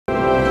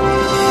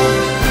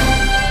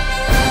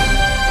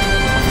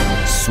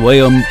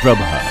Swayam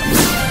Prabha.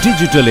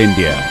 Digital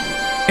India.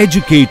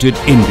 Educated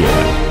India.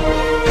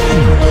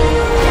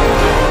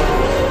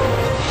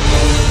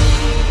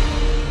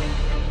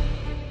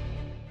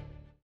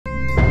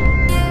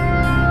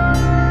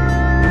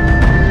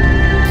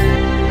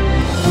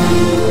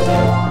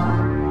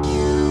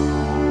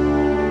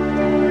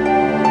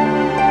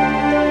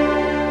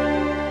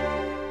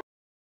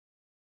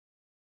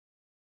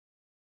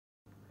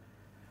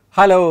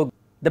 Hello,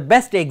 the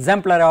best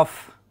exemplar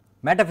of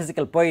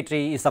metaphysical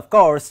poetry is of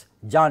course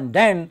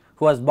Donne,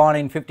 who was born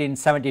in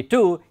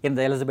 1572 in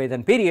the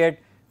Elizabethan period,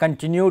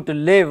 continued to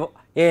live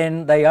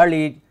in the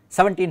early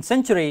 17th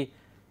century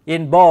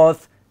in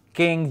both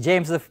King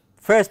James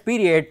I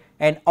period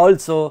and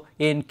also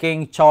in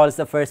King Charles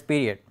I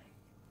period.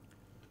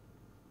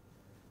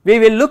 We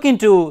will look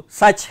into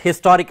such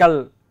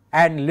historical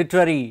and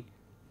literary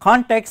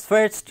context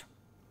first,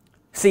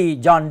 see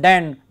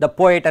Donne, the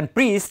poet and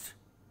priest.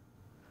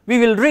 We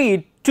will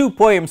read two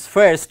poems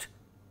first.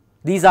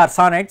 These are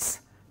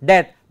sonnets.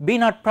 Death, be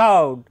not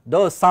proud,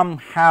 though some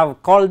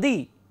have called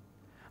thee.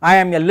 I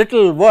am a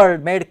little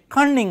world made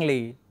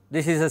cunningly.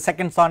 This is a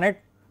second sonnet.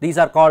 These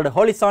are called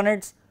holy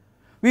sonnets.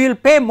 We will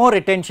pay more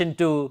attention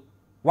to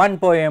one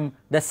poem,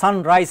 The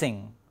Sun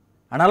Rising,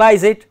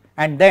 analyze it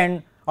and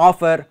then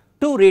offer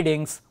two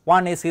readings.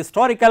 One is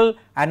historical,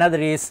 another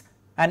is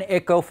an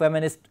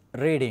eco-feminist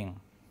reading.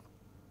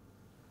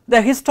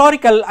 The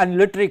historical and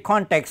literary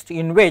context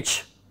in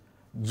which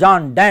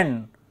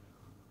Donne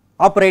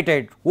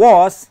operated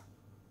was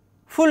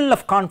full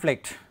of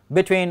conflict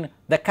between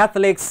the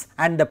Catholics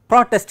and the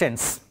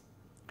Protestants.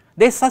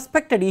 They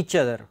suspected each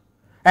other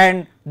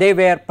and they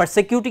were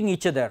persecuting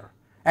each other,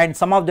 and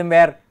some of them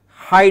were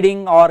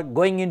hiding or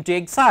going into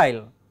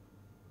exile.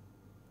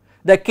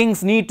 The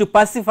king's need to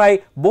pacify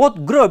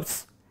both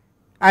groups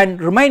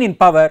and remain in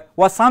power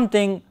was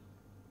something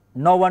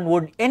no one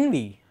would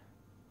envy.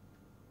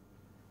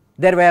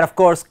 There were of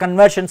course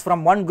conversions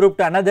from one group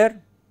to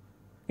another.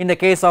 In the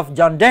case of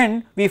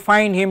Donne, we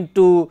find him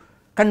to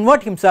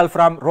convert himself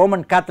from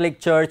Roman Catholic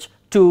Church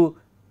to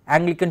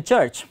Anglican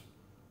Church.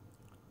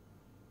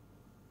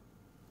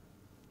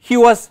 He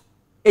was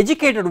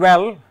educated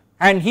well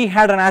and he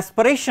had an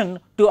aspiration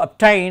to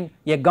obtain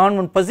a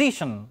government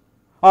position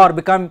or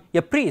become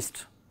a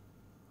priest.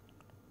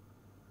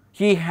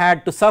 He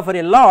had to suffer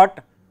a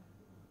lot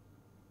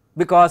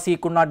because he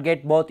could not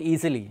get both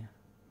easily.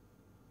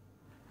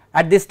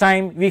 At this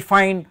time we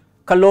find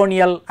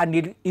colonial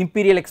and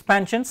imperial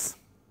expansions.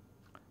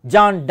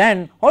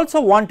 Donne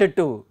also wanted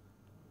to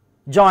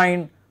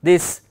join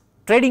these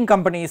trading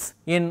companies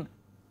in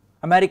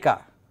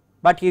America,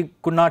 but he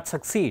could not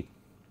succeed.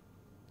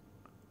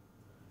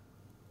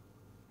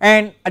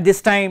 And at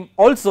this time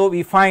also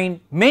we find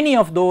many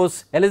of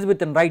those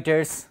Elizabethan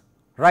writers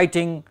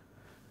writing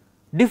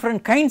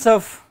different kinds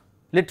of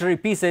literary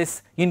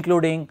pieces,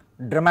 including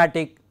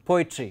dramatic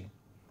poetry.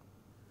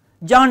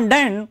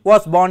 Donne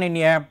was born in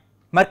a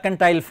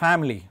mercantile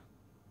family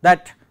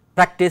that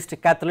practiced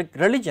Catholic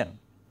religion.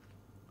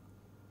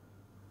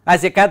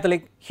 As a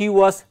Catholic, he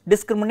was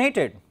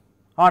discriminated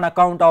on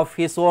account of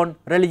his own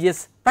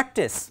religious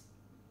practice.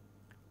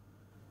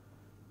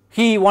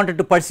 He wanted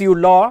to pursue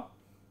law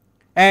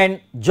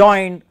and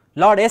joined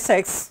Lord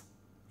Essex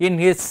in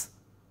his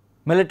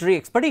military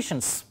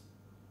expeditions.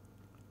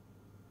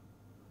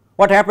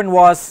 What happened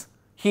was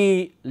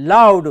he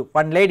loved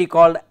one lady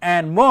called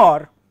Anne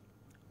More.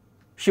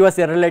 She was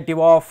a relative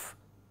of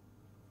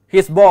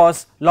his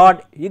boss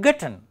Lord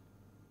Egerton,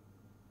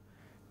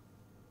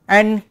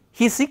 and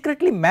he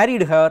secretly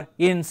married her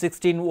in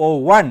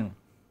 1601.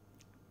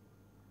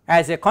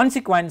 As a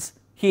consequence,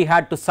 he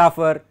had to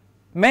suffer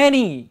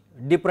many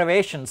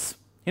deprivations,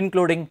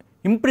 including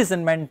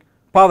imprisonment,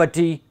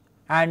 poverty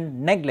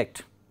and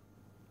neglect.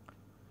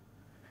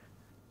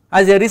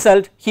 As a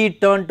result, he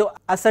turned to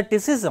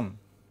asceticism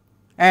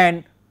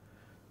and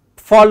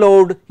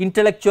followed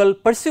intellectual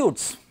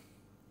pursuits.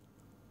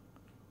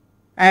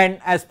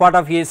 And as part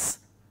of his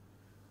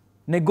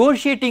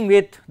negotiating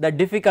with the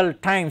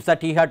difficult times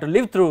that he had to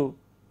live through,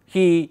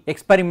 he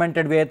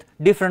experimented with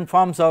different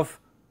forms of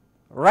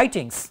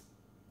writings,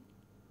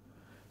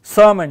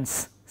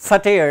 sermons,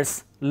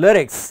 satires,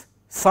 lyrics,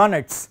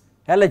 sonnets,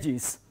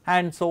 elegies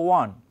and so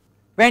on.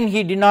 When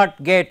he did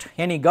not get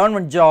any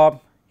government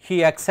job,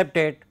 he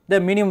accepted the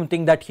minimum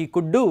thing that he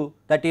could do,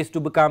 that is to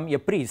become a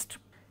priest.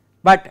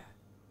 But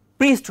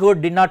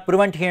priesthood did not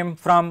prevent him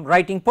from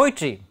writing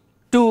poetry.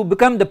 To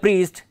become the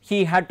priest,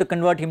 he had to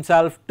convert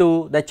himself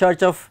to the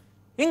Church of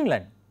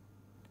England.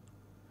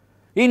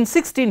 In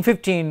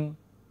 1615,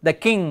 the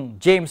King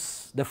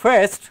James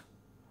I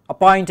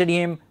appointed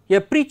him a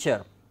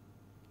preacher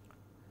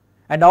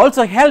and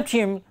also helped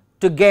him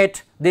to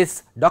get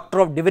this Doctor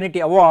of Divinity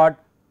award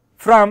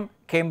from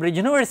Cambridge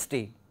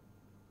University.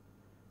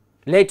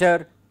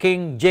 Later,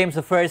 King James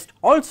I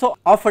also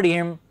offered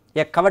him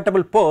a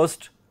covetable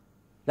post,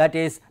 that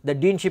is the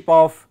deanship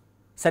of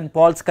St.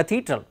 Paul's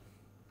Cathedral.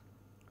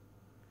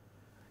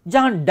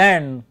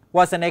 Donne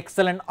was an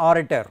excellent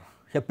orator,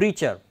 a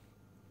preacher.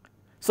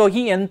 So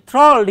he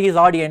enthralled his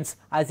audience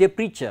as a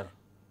preacher.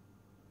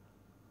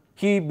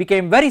 he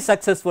became very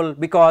successful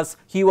because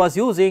he was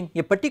using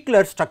a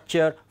particular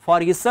structure for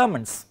his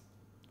sermons.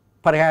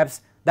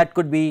 Perhaps that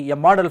could be a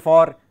model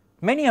for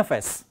many of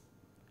us.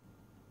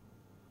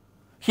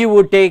 He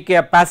would take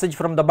a passage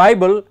from the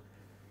Bible,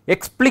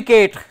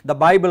 explicate the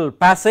Bible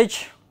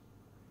passage,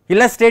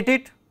 illustrate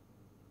it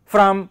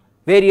from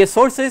various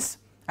sources,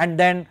 and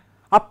then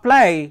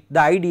apply the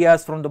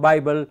ideas from the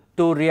Bible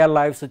to real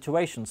life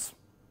situations.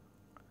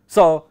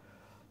 So,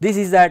 this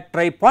is a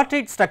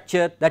tripartite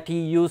structure that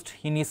he used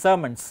in his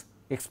sermons: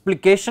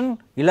 explication,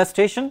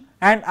 illustration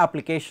and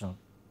application.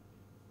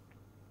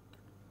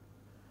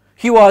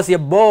 He was a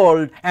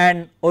bold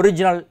and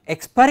original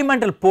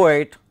experimental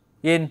poet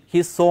in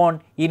his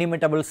own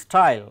inimitable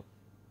style.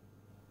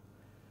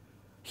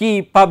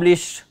 He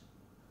published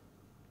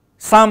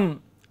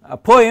some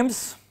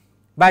poems,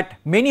 but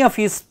many of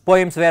his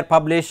poems were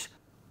published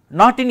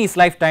not in his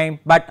lifetime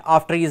but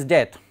after his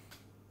death.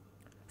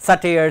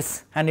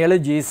 Satires and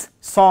elegies,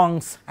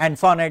 songs and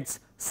sonnets,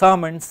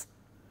 sermons,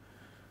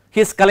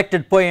 his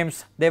collected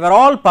poems, they were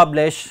all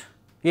published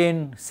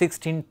in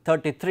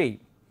 1633.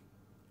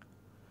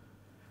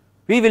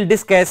 We will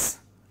discuss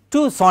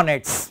two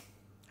sonnets.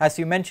 As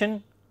you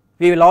mentioned,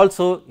 we will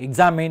also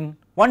examine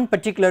one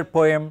particular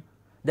poem,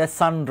 The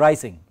Sun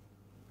Rising.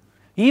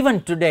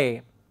 Even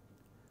today,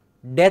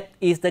 death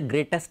is the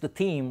greatest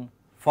theme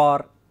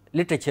for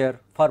literature,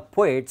 for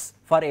poets,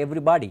 for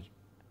everybody.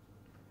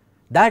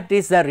 That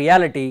is the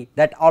reality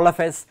that all of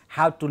us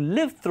have to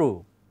live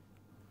through.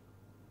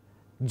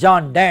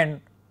 John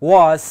Donne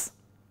was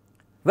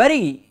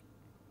very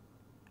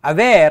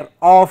aware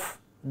of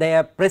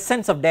the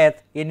presence of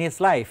death in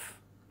his life.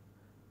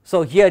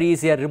 So, here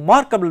is a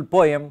remarkable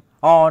poem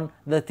on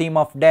the theme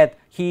of death.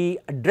 He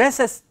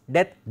addresses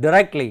death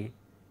directly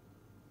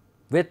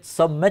with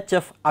so much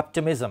of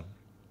optimism.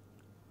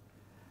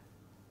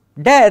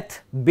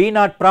 Death, be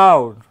not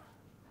proud,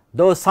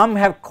 though some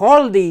have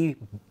called thee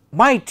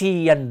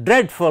mighty and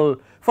dreadful,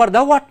 for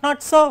thou art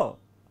not so.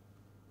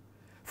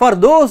 For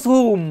those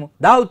whom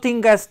thou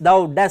thinkest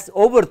thou dost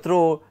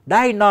overthrow,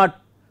 die not,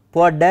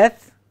 poor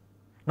death,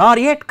 nor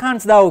yet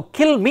canst thou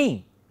kill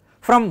me.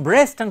 From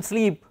rest and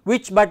sleep,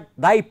 which but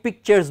thy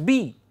pictures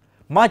be,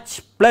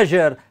 much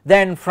pleasure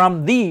then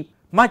from thee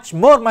much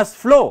more must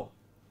flow.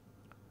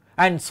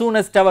 And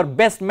soonest our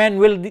best men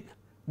will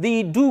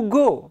thee do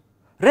go,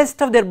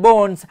 rest of their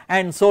bones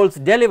and souls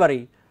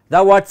delivery.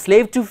 Thou art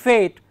slave to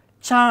fate,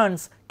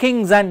 chance,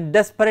 kings and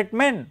desperate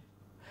men,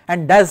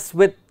 and does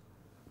with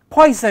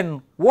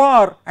poison,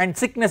 war and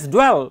sickness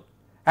dwell,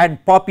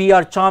 and poppy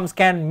or charms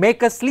can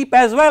make us sleep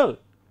as well.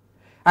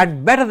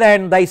 And better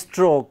than thy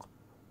stroke,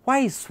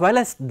 why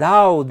swellest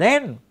thou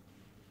then?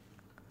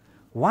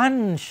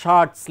 One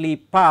short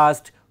sleep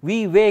past,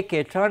 we wake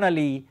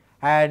eternally,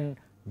 and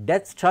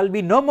death shall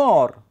be no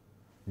more.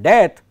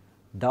 Death,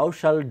 thou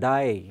shalt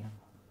die.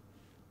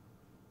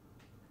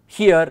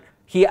 Here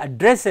he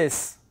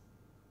addresses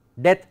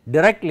death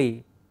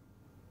directly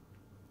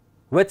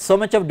with so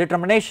much of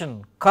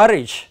determination,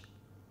 courage,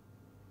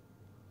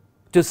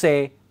 to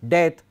say,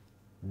 death,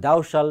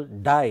 thou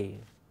shalt die.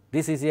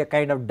 This is a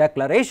kind of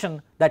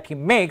declaration that he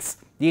makes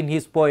in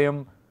his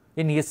poem,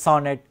 in his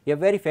sonnet, a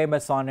very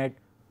famous sonnet.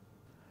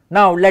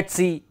 Now, let us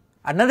see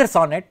another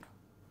sonnet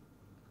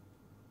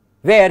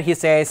where he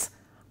says,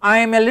 I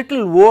am a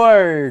little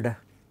world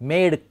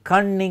made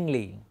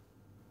cunningly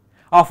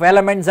of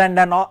elements and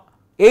an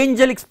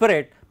angelic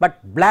spirit,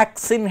 but black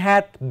sin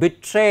hath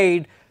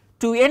betrayed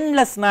to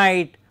endless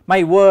night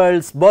my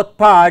world's both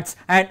parts,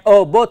 and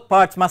oh, both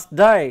parts must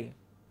die.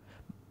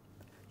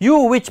 You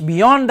which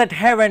beyond that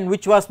heaven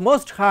which was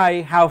most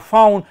high have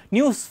found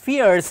new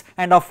spheres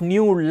and of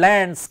new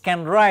lands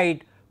can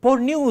ride, pour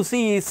new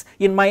seas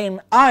in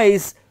mine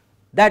eyes,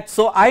 that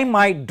so I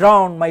might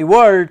drown my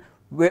world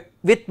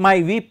with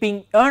my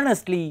weeping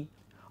earnestly,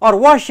 or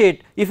wash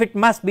it if it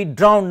must be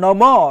drowned no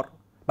more.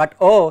 But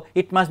oh,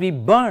 it must be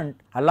burnt,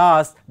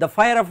 alas, the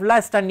fire of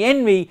lust and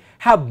envy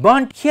have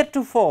burnt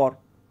heretofore,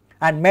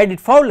 and made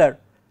it fouler.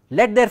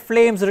 Let their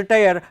flames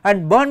retire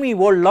and burn me,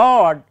 O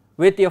Lord,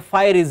 with your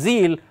fiery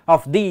zeal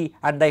of thee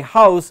and thy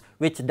house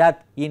which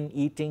doth in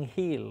eating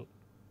heal.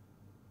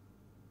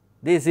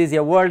 This is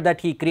a world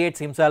that he creates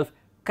himself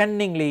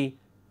cunningly,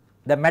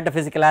 the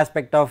metaphysical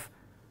aspect of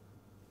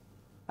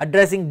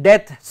addressing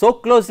death so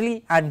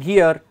closely, and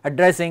here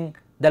addressing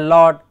the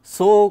Lord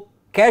so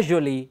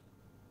casually,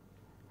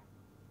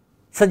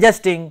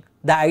 suggesting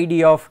the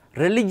idea of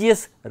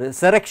religious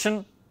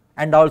resurrection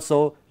and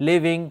also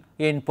living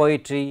in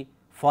poetry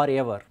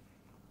forever.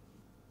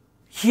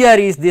 Here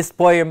is this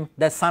poem,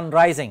 The Sun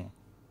Rising.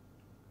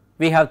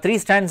 We have 3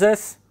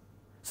 stanzas,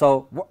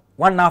 so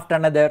one after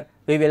another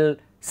we will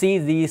see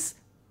these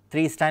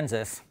 3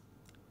 stanzas.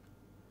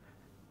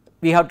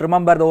 We have to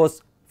remember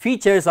those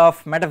features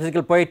of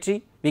metaphysical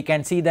poetry, we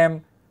can see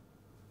them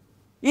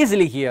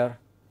easily here,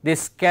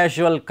 this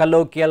casual,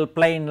 colloquial,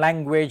 plain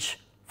language,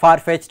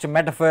 far-fetched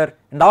metaphor,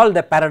 and all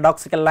the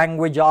paradoxical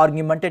language,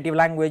 argumentative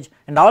language,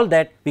 and all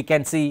that we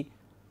can see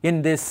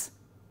in this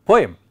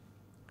poem.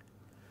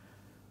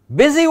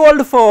 Busy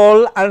old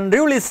fool,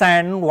 unruly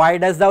son, why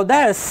dost thou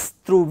thus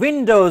through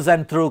windows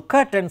and through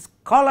curtains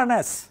call on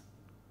us?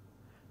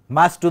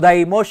 Must to thy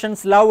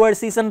emotions lower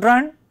season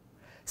run?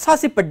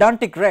 Saucy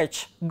pedantic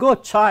wretch, go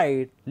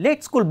chide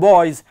late school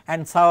boys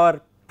and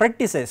sour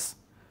prentices.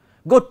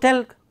 Go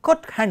tell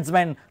court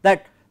handsmen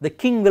that the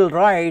king will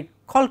ride,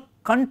 call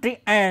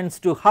country ants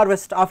to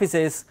harvest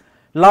offices,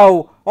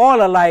 love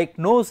all alike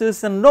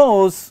noses and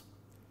nose,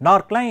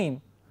 nor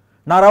claim,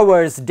 nor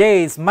hours,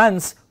 days,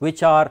 months,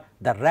 which are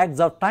the rags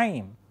of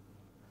time.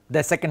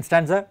 The second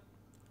stanza.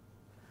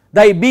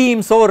 Thy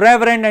beam so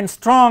reverend and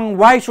strong,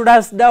 why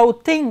shouldst thou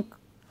think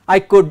I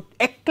could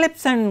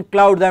eclipse and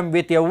cloud them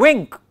with a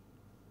wink?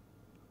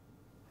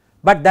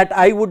 But that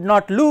I would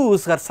not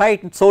lose her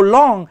sight so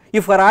long,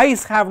 if her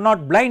eyes have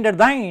not blinded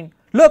thine.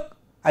 Look,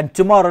 and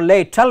tomorrow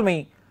late tell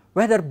me,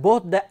 whether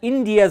both the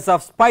Indias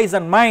of spice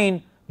and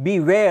mine be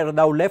where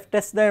thou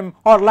leftest them,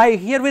 or lie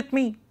here with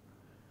me.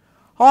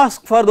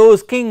 Ask for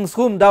those kings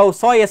whom thou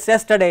sawest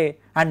yesterday,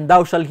 and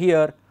thou shalt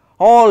hear,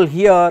 all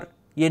here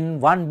in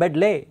one bed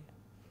lay.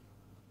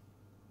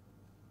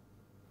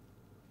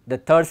 The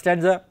third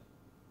stanza.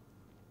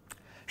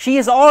 She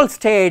is all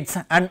states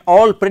and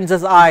all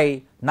princes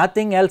I,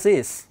 nothing else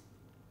is.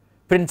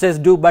 Princes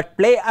do but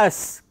play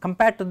us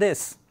compared to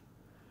this.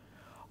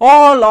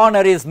 All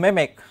honour is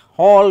mimic,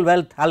 all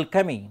wealth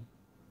alchemy.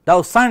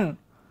 Thou son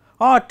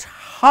art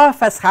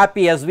half as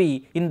happy as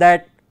we, in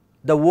that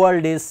the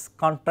world is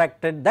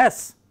contracted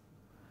thus.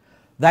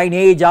 Thine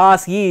age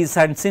ours is,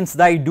 and since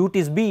thy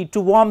duties be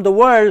to warm the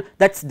world,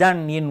 that's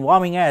done in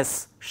warming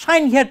us.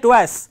 Shine here to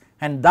us,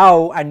 and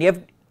thou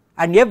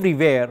and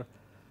everywhere.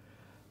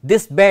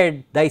 This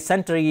bed thy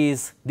centre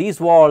is,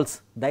 these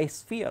walls thy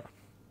sphere.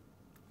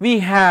 We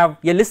have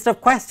a list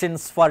of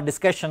questions for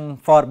discussion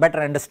for better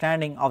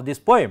understanding of this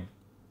poem.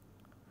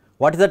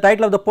 What is the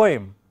title of the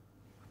poem?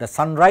 The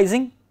sun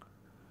rising.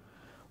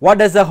 What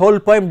does the whole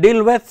poem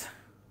deal with?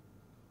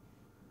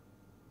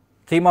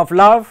 Theme of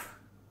love.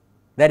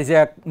 There is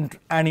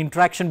an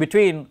interaction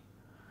between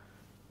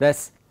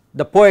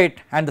the poet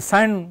and the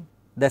sun.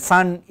 The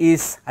sun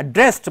is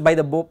addressed by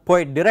the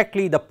poet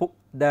directly,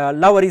 the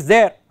lover is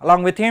there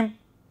along with him.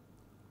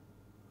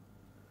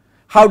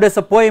 How does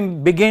the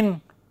poem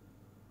begin?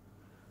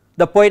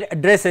 The poet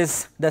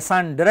addresses the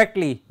sun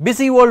directly.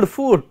 Busy old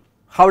fool.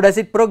 How does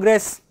it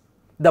progress?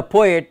 The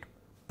poet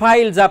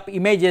piles up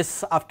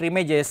images after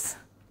images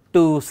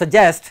to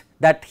suggest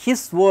that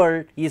his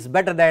world is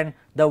better than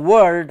the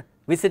world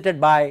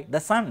visited by the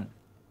sun.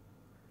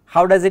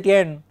 How does it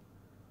end?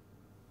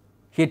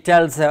 He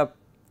tells the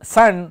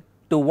sun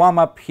to warm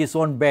up his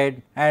own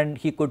bed, and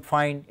he could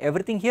find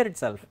everything here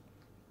itself.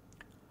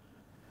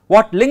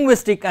 What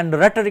linguistic and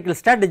rhetorical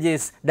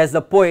strategies does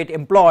the poet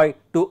employ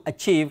to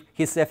achieve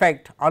his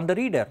effect on the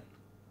reader?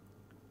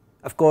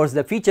 Of course,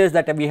 the features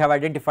that we have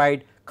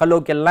identified: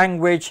 colloquial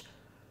language,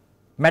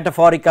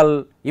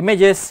 metaphorical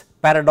images,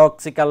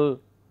 paradoxical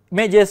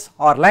images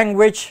or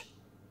language,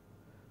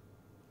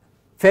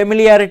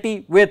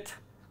 familiarity with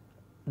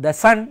the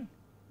sun,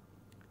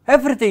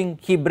 everything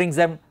he brings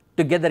them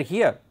together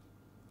here.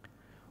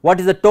 What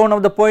is the tone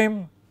of the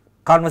poem?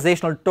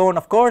 Conversational tone,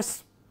 of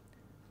course.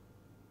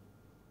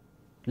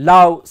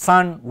 Love,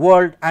 sun,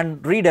 world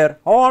and reader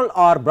all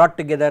are brought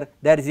together.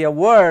 There is a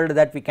world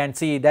that we can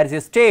see, there is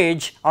a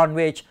stage on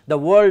which the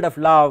world of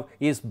love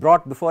is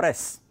brought before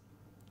us.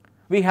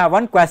 We have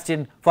one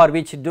question for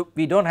which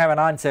we do not have an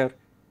answer.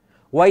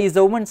 Why is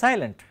the woman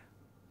silent?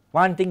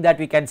 One thing that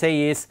we can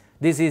say is,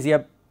 this is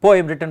a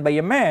poem written by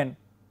a man,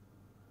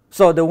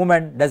 so the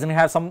woman does not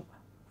have some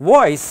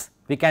voice,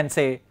 we can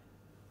say.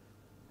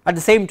 At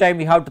the same time,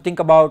 we have to think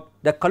about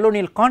the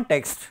colonial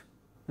context,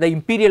 the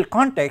imperial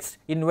context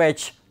in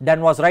which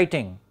Donne was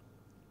writing.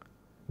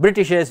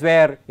 Britishers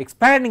were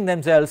expanding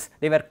themselves,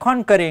 they were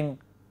conquering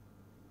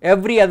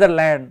every other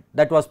land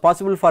that was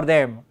possible for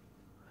them.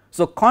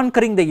 So,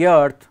 conquering the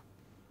earth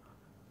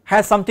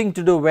has something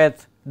to do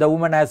with the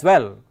woman as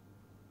well.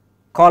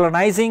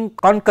 Colonizing,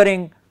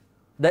 conquering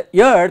the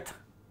earth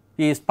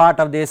is part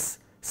of this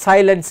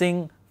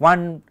silencing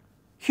one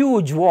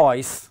huge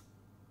voice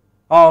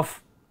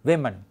of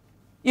women.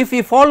 If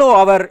we follow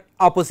our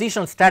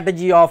oppositional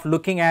strategy of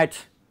looking at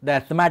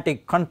the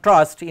thematic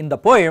contrast in the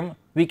poem,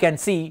 we can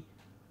see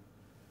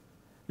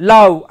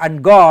love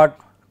and God,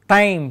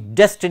 time,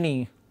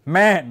 destiny,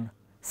 man,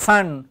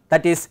 sun,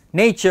 that is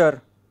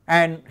nature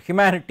and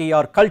humanity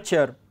or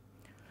culture,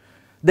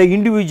 the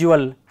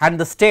individual and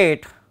the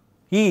state,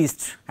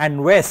 east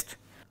and west.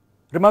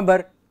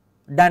 Remember,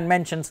 Donne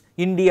mentions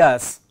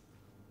Indias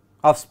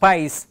of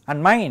spice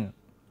and mine,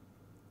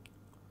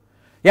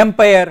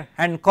 empire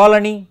and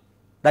colony,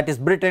 that is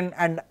Britain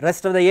and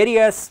rest of the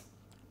areas,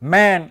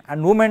 man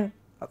and woman.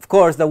 Of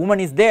course, the woman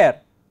is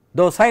there,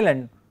 though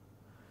silent.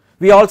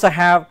 We also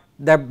have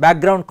the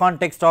background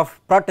context of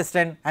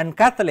Protestant and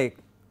Catholic.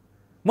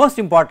 Most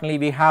importantly,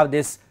 we have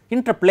this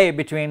interplay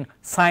between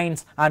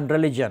science and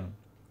religion.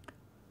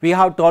 We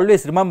have to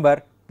always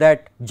remember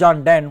that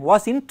John Donne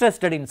was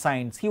interested in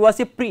science. He was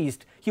a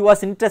priest, he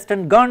was interested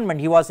in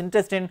government, he was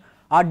interested in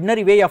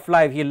ordinary way of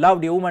life. He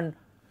loved a woman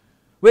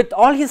with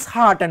all his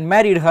heart and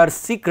married her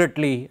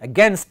secretly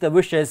against the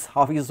wishes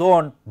of his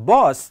own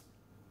boss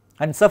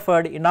and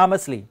suffered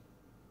enormously.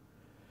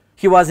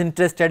 He was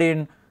interested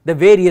in the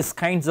various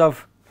kinds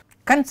of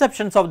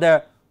conceptions of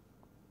the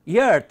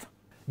earth,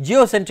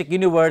 geocentric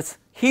universe,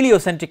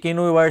 heliocentric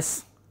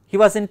universe. He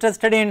was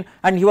interested in,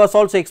 and he was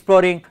also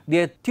exploring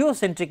the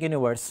theocentric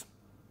universe,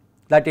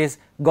 that is,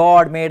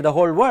 God made the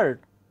whole world.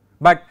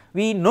 But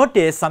we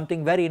notice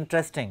something very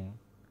interesting.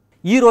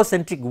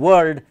 Eurocentric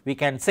world, we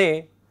can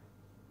say,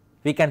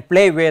 we can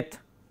play with,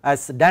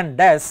 as Donne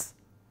does,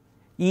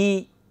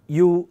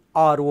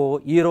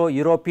 EURO, Euro,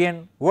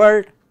 European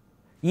world,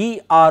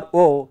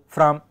 ERO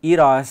from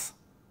eros,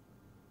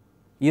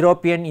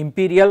 European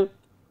imperial,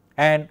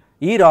 and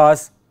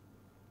eros,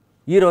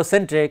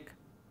 Eurocentric,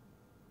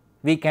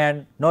 we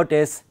can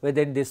notice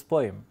within this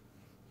poem.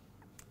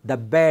 The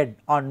bed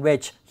on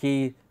which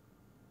he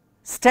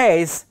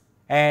stays,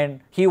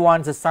 and he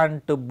wants the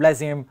sun to bless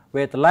him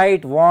with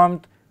light,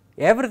 warmth,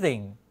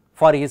 everything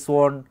for his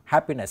own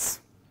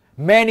happiness.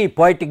 Many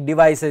poetic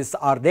devices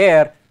are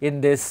there in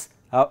this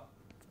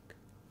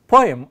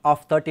poem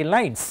of 30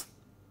 lines.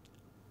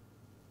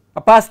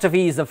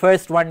 Apostrophe is the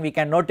first one we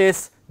can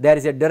notice. There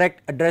is a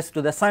direct address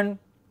to the sun.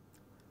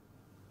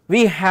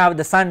 We have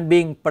the sun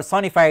being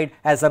personified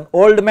as an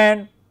old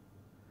man.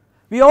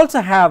 We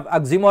also have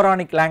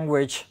oxymoronic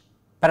language,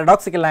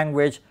 paradoxical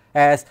language,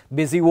 as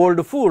busy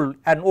old fool.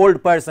 An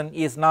old person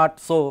is not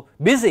so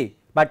busy,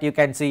 but you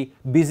can see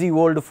busy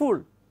old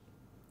fool.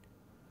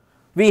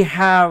 We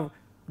have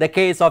the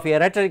case of a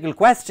rhetorical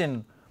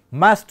question,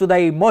 must to thy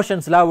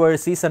emotions lover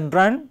season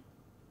run?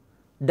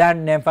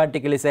 Donne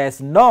emphatically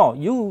says, no,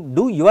 you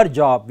do your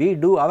job, we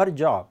do our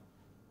job.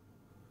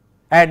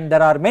 And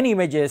there are many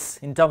images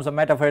in terms of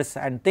metaphors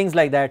and things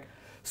like that.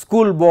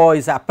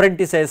 Schoolboys,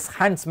 apprentices,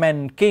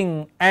 huntsmen,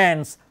 king,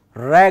 ants,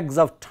 rags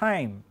of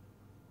time.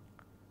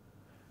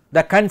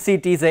 The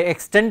conceit is an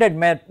extended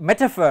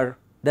metaphor.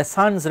 The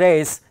sun's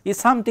rays is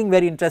something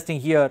very interesting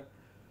here.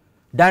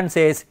 Donne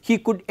says he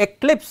could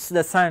eclipse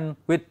the sun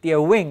with a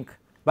wink,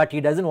 but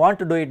he does not want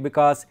to do it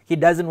because he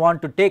does not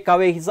want to take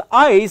away his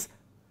eyes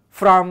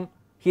from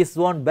his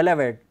own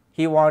beloved.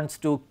 He wants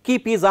to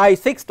keep his eyes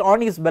fixed on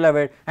his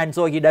beloved, and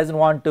so he does not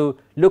want to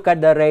look at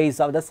the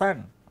rays of the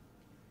sun.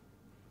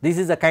 This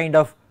is a kind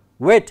of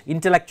wit,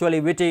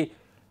 intellectually witty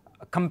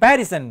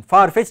comparison,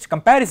 far-fetched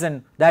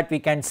comparison that we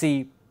can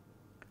see.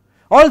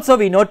 Also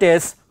we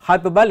notice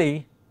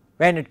hyperbole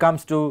when it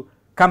comes to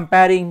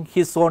comparing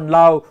his own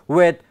love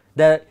with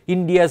the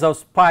Indias of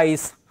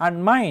spice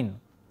and mine.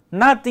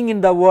 Nothing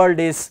in the world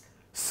is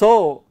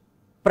so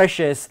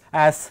precious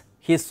as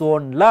his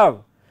own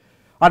love.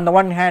 On the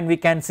one hand we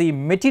can see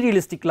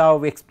materialistic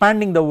love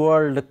expanding the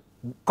world,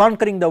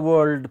 conquering the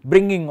world,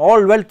 bringing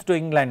all wealth to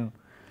England.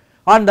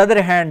 On the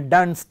other hand,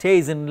 Donne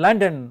stays in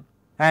London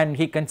and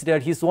he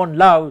considered his own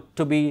love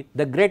to be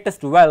the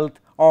greatest wealth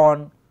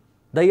on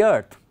the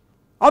earth.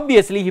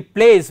 Obviously he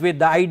plays with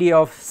the idea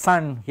of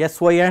sun,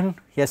 S-O-N,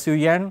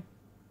 S-U-N,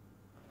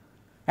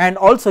 and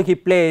also he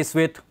plays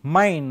with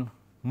mine,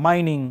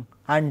 mining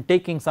and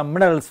taking some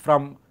minerals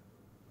from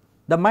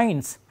the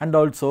mines, and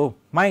also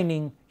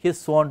mining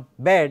his own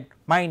bed,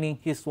 mining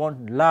his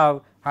own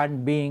love,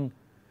 and being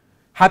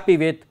happy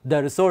with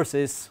the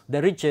resources,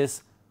 the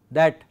riches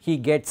that he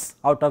gets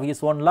out of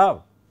his own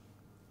love.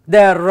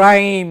 The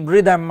rhyme,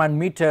 rhythm and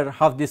meter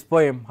of this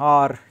poem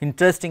are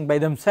interesting by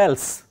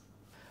themselves.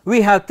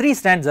 We have 3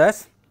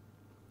 stanzas.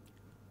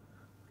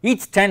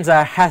 Each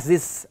stanza has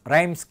this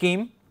rhyme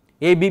scheme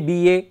A, B,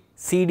 B, A,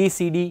 C, D,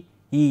 C, D,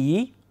 E,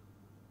 E.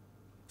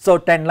 So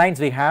 10 lines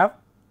we have.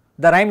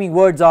 The rhyming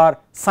words are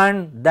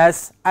sun,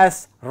 thus,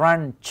 us,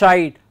 run,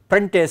 chide,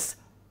 prentice,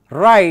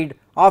 ride,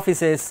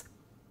 offices,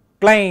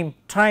 climb,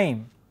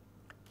 time.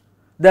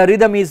 The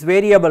rhythm is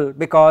variable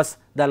because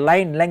the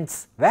line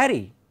lengths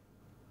vary,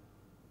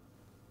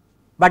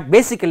 but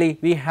basically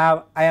we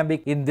have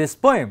iambic in this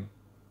poem.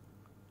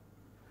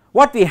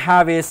 What we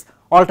have is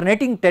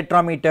alternating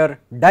tetrameter,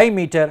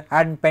 dimeter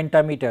and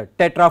pentameter,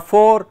 tetra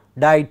 4,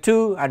 di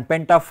 2 and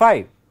penta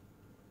 5.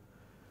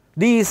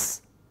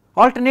 These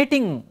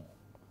alternating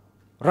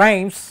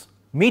rhymes,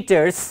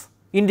 meters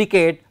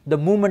indicate the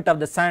movement of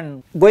the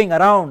sun going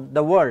around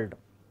the world.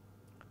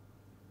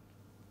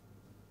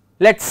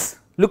 Let us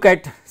look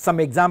at some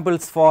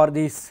examples for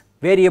these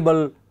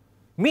variable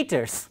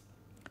meters.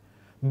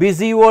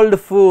 Busy old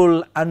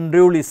fool,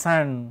 unruly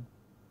sun,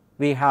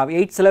 we have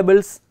 8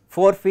 syllables,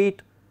 4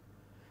 feet,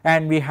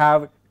 and we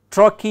have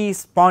trochee,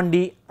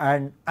 spondy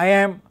and I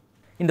am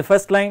in the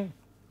first line.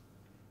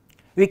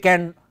 We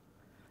can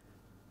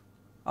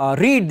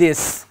read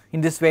this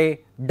in this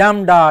way,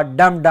 dum da,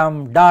 dum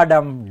dum, da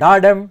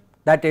dum,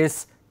 that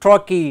is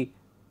trochee,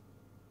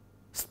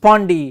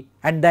 spondy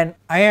and then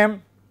I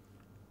am.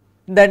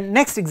 The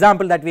next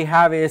example that we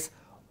have is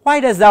why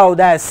does thou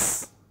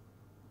thus?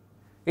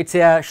 It is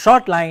a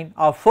short line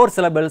of 4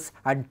 syllables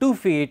and 2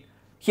 feet.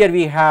 Here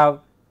we have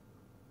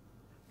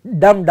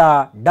dum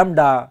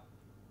da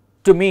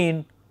to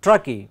mean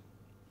trochee,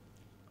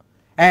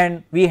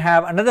 and we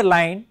have another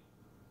line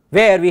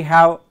where we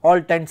have all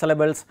 10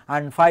 syllables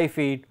and 5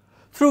 feet,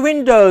 through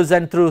windows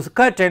and through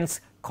curtains,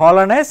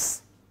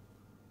 colonnades.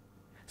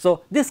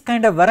 So, this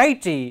kind of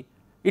variety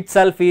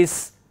itself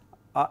is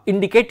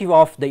indicative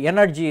of the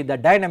energy, the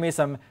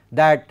dynamism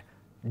that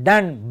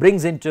Donne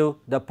brings into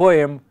the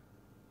poem,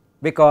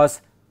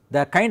 because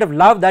the kind of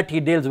love that he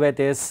deals with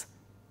is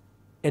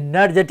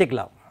energetic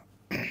love.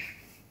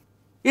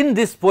 In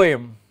this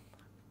poem,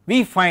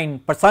 we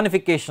find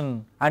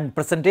personification and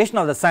presentation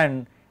of the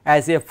sun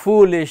as a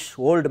foolish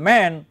old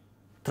man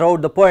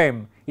throughout the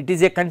poem. It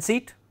is a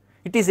conceit,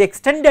 it is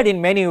extended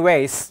in many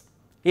ways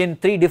in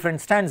 3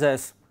 different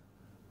stanzas.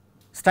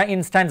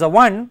 In stanza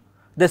 1,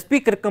 the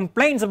speaker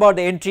complains about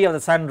the entry of the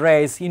sun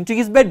rays into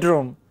his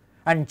bedroom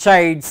and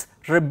chides,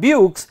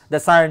 rebukes the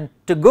sun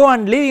to go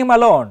and leave him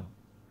alone.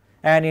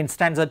 And in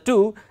stanza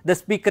 2, the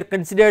speaker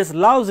considers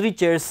love's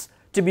riches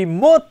to be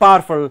more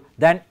powerful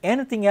than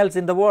anything else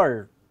in the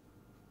world.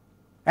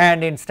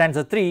 And in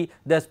stanza 3,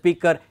 the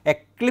speaker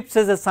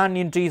eclipses the sun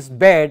into his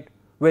bed,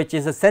 which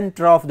is the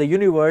center of the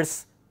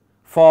universe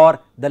for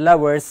the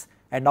lovers,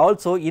 and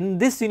also in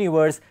this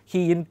universe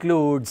he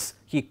includes,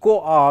 he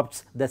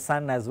co-opts the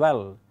sun as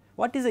well.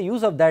 What is the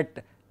use of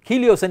that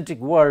heliocentric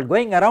world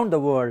going around the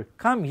world?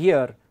 Come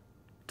here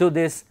to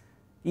this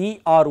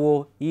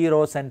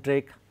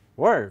Erocentric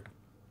world.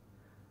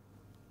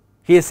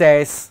 He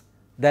says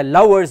the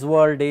lover's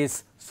world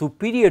is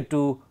superior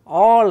to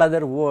all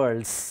other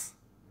worlds.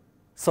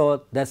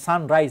 So, the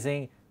sun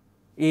rising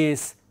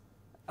is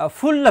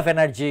full of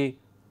energy,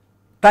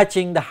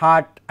 touching the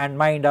heart and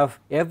mind of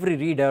every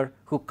reader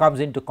who comes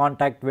into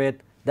contact with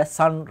the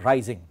sun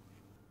rising.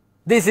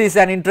 This is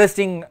an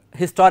interesting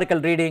historical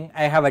reading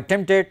I have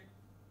attempted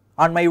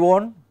on my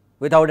own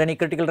without any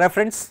critical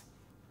reference.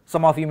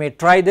 Some of you may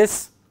try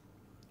this.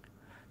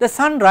 The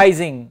sun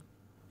rising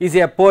is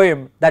a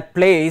poem that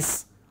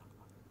plays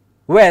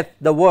with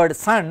the word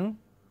sun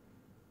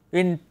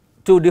in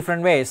 2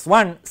 different ways.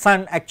 One,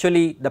 sun,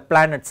 actually the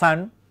planet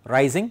sun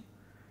rising,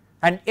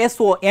 and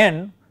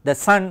SON, the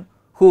sun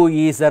who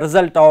is a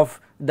result of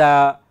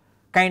the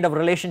kind of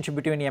relationship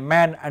between a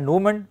man and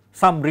woman,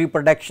 some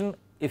reproduction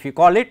if you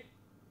call it.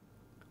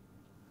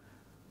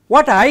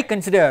 What I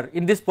consider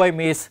in this poem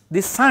is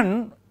the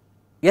sun,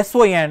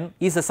 SON,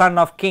 is the son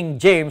of King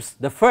James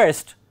the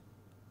First,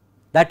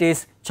 that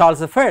is Charles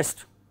the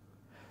First.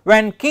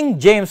 When King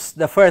James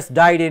the First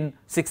died in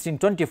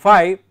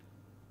 1625,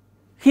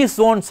 his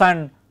own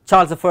son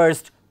Charles the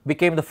First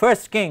became the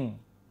first king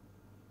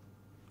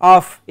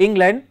of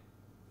England,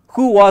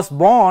 who was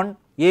born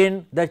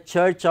in the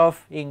Church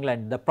of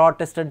England, the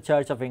Protestant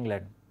Church of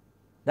England.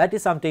 That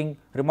is something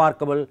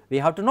remarkable we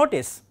have to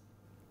notice.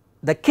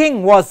 The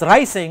king was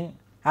rising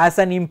as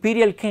an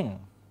imperial king.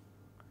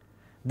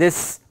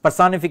 This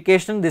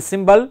personification, this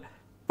symbol,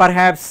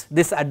 perhaps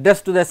this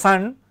address to the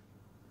sun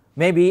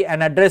may be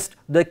an address to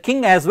the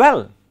king as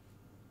well.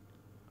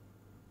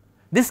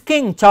 This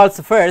king Charles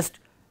I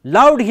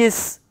loved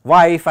his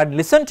wife and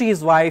listened to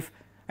his wife,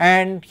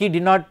 and he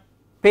did not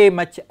pay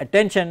much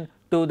attention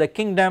to the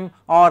kingdom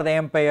or the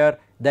empire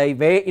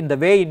in the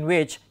way in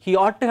which he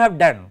ought to have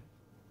done.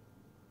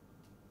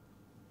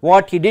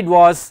 What he did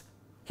was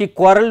he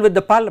quarreled with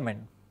the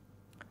parliament.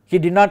 He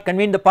did not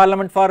convene the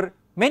parliament for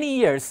many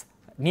years,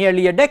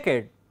 nearly a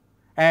decade,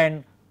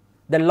 and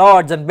the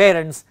lords and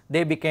barons,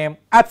 they became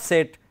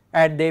upset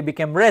and they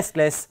became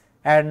restless,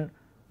 and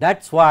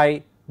that is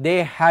why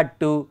they had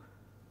to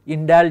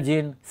indulge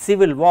in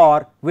civil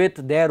war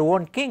with their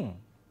own king.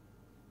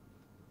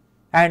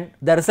 And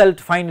the result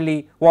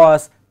finally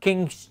was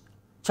King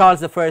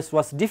Charles I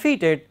was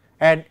defeated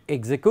and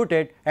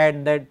executed,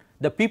 and then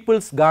the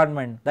people's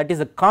government, that is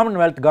the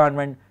Commonwealth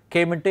government,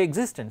 came into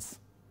existence.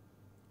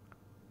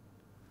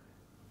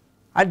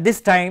 At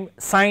this time,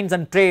 science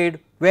and trade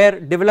were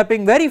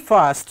developing very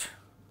fast,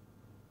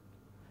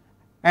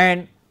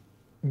 and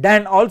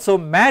Donne also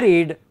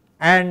married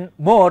and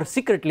more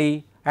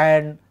secretly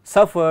and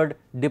suffered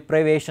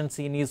deprivations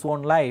in his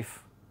own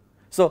life.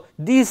 So,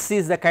 this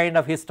is the kind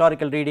of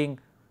historical reading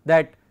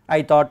that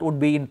I thought would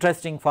be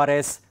interesting for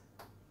us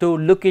to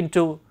look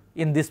into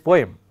in this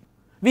poem.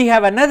 We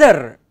have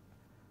another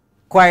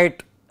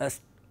quite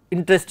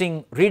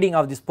interesting reading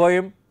of this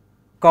poem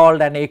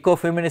called an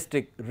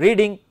ecofeministic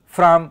reading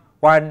from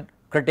one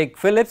critic,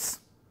 Phillips.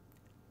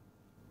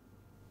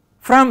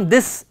 From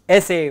this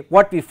essay,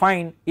 what we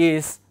find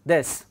is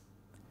this: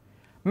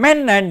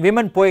 men and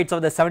women poets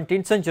of the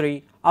 17th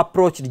century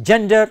approached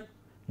gender,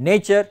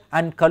 nature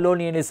and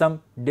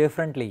colonialism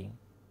differently.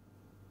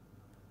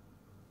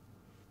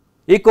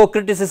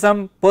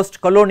 Eco-criticism,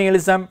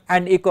 post-colonialism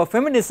and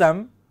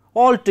ecofeminism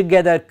all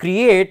together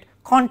create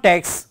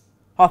contexts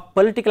of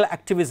political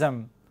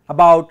activism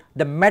about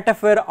the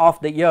metaphor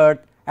of the earth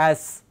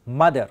as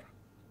mother.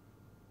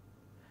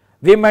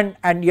 Women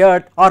and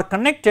earth are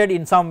connected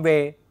in some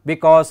way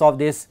because of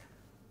this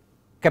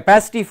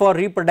capacity for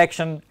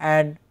reproduction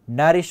and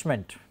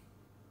nourishment.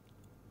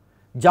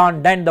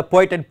 John Donne, the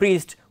poet and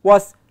priest,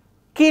 was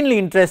keenly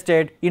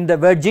interested in the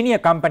Virginia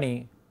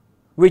Company,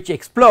 which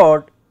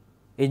explored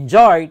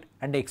enjoyed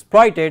and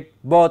exploited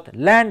both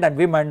land and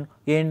women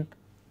in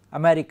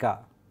America,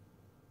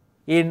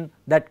 in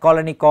that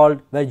colony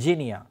called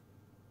Virginia.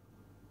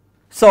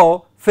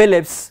 So,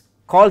 Phillips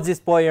calls this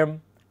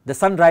poem The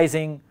Sun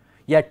Rising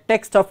a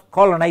text of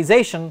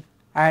colonization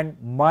and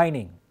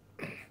mining.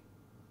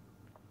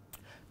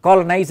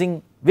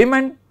 Colonizing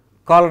women,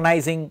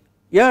 colonizing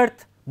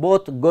earth,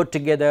 both go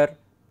together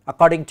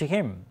according to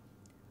him.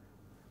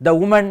 The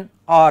woman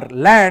or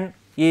land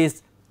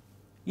is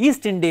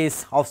East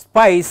Indies of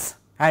spice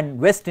and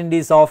West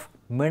Indies of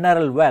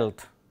mineral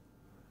wealth.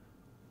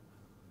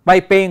 By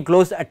paying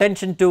close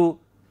attention to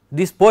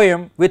this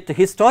poem with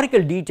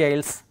historical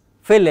details,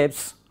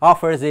 Phillips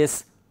offers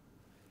this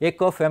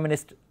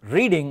eco-feminist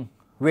reading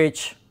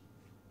which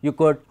you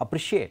could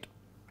appreciate.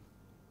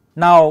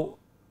 Now,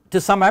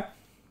 to sum up,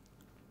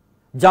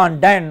 John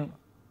Donne,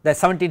 the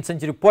 17th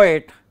century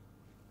poet,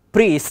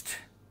 priest,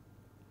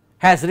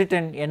 has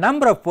written a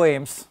number of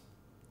poems,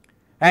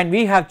 and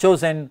we have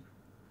chosen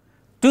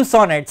 2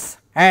 sonnets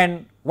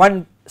and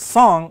 1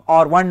 song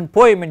or 1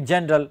 poem in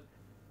general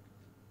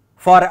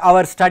for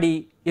our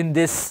study in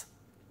this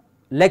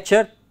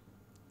lecture.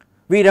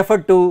 We refer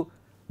to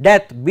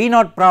Death be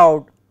not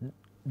proud,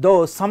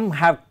 though some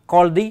have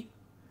called thee.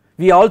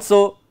 We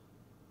also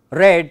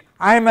read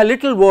I am a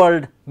little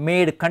world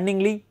made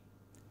cunningly.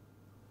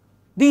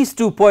 These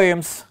 2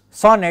 poems,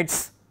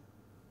 sonnets,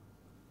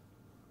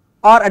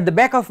 are at the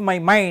back of my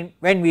mind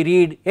when we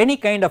read any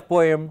kind of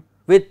poem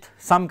with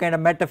some kind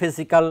of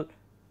metaphysical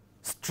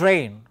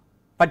strain.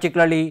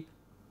 Particularly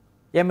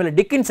Emily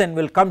Dickinson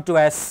will come to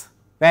us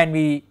when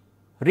we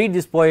read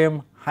this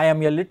poem, I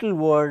am a little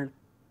world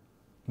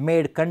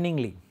made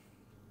cunningly.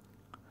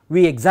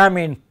 We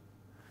examine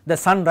the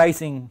sun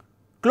rising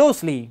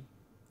closely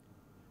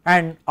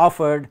and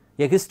offered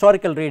a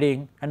historical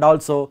reading and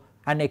also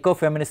an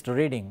eco-feminist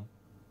reading.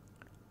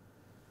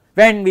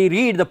 When we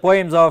read the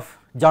poems of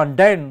John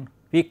Donne,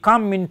 we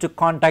come into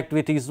contact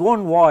with his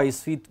own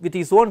voice, with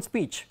his own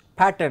speech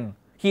pattern.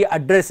 He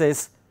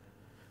addresses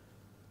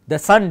the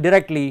sun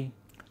directly.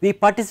 We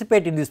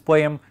participate in this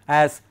poem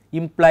as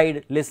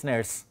implied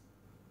listeners.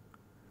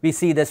 We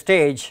see the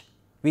stage,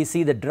 we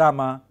see the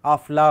drama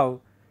of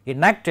love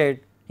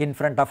enacted in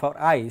front of our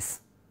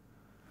eyes.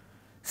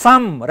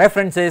 Some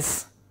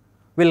references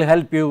will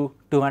help you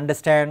to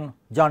understand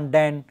John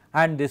Donne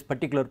and this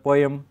particular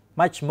poem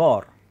much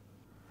more.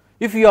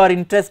 If you are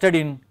interested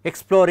in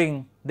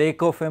exploring the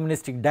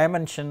eco-feministic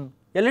dimension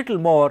a little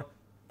more,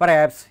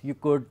 perhaps you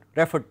could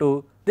refer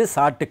to this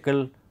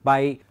article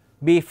by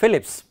B.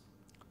 Phillips.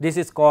 This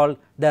is called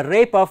The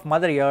Rape of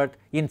Mother Earth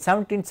in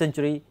 17th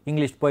Century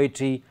English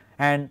Poetry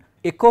and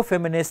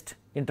Eco-Feminist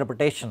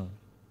Interpretation.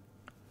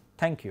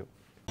 Thank you.